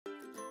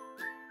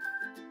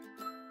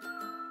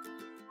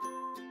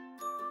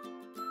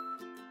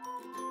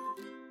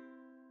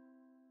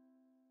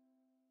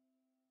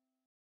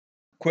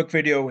Quick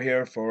video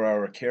here for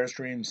our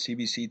Carestream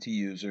CBCT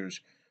users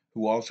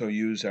who also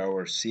use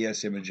our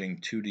CS Imaging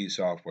 2D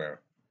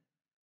software.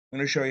 I'm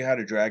going to show you how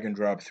to drag and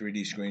drop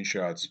 3D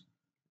screenshots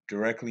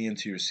directly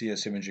into your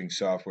CS Imaging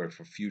software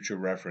for future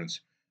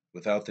reference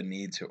without the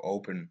need to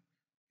open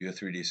your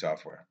 3D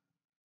software.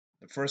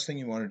 The first thing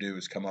you want to do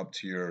is come up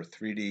to your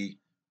 3D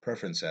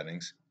preference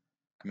settings,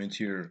 come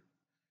into your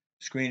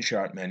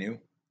screenshot menu.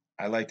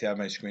 I like to have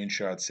my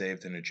screenshots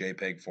saved in a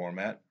JPEG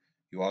format.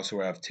 You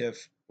also have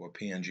TIFF or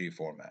PNG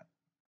format.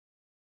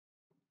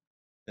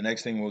 The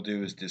next thing we'll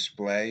do is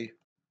display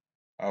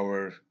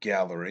our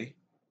gallery.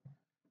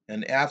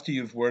 And after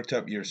you've worked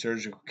up your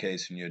surgical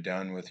case and you're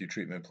done with your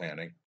treatment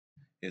planning,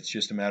 it's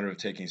just a matter of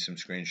taking some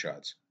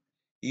screenshots.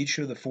 Each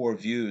of the four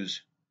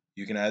views,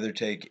 you can either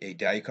take a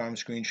DICOM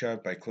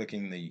screenshot by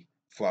clicking the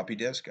floppy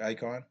disk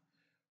icon,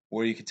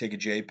 or you can take a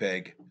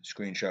JPEG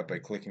screenshot by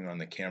clicking on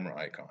the camera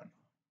icon.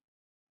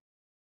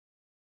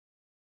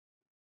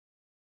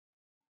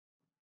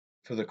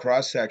 For the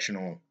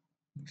cross-sectional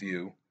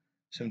view,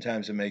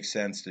 sometimes it makes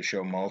sense to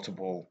show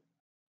multiple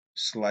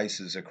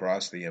slices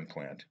across the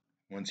implant.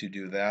 Once you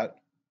do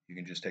that, you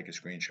can just take a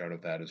screenshot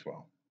of that as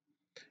well.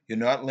 You're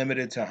not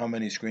limited to how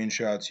many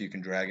screenshots you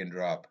can drag and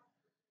drop.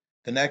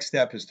 The next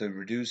step is to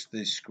reduce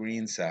the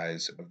screen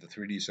size of the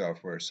 3D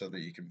software so that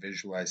you can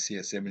visualize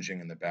CS imaging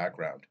in the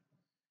background.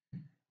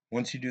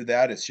 Once you do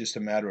that, it's just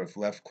a matter of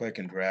left click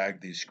and drag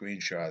these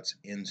screenshots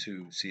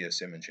into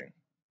CS imaging.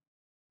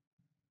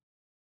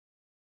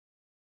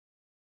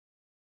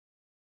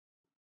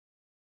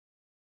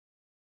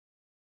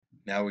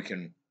 Now we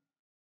can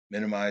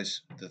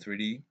minimize the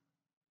 3D,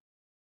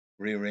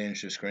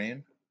 rearrange the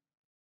screen,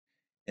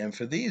 and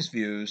for these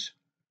views,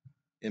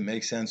 it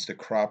makes sense to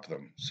crop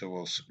them. So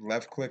we'll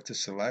left click to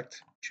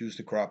select, choose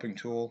the cropping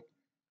tool,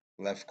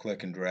 left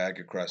click and drag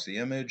across the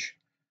image.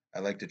 I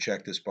like to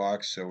check this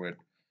box so it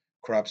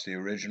crops the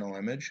original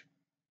image.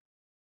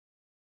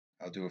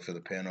 I'll do it for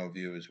the pano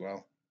view as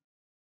well.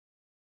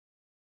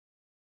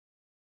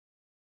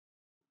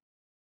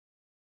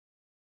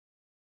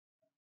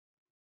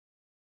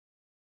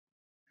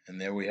 And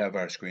there we have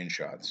our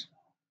screenshots.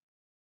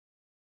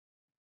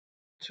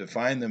 To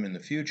find them in the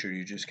future,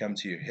 you just come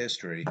to your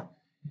history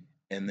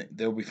and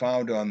they'll be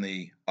found on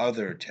the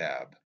Other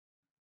tab.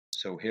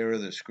 So here are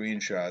the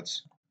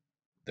screenshots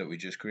that we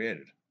just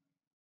created.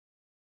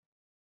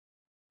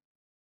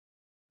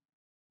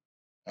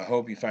 I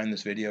hope you find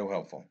this video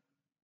helpful.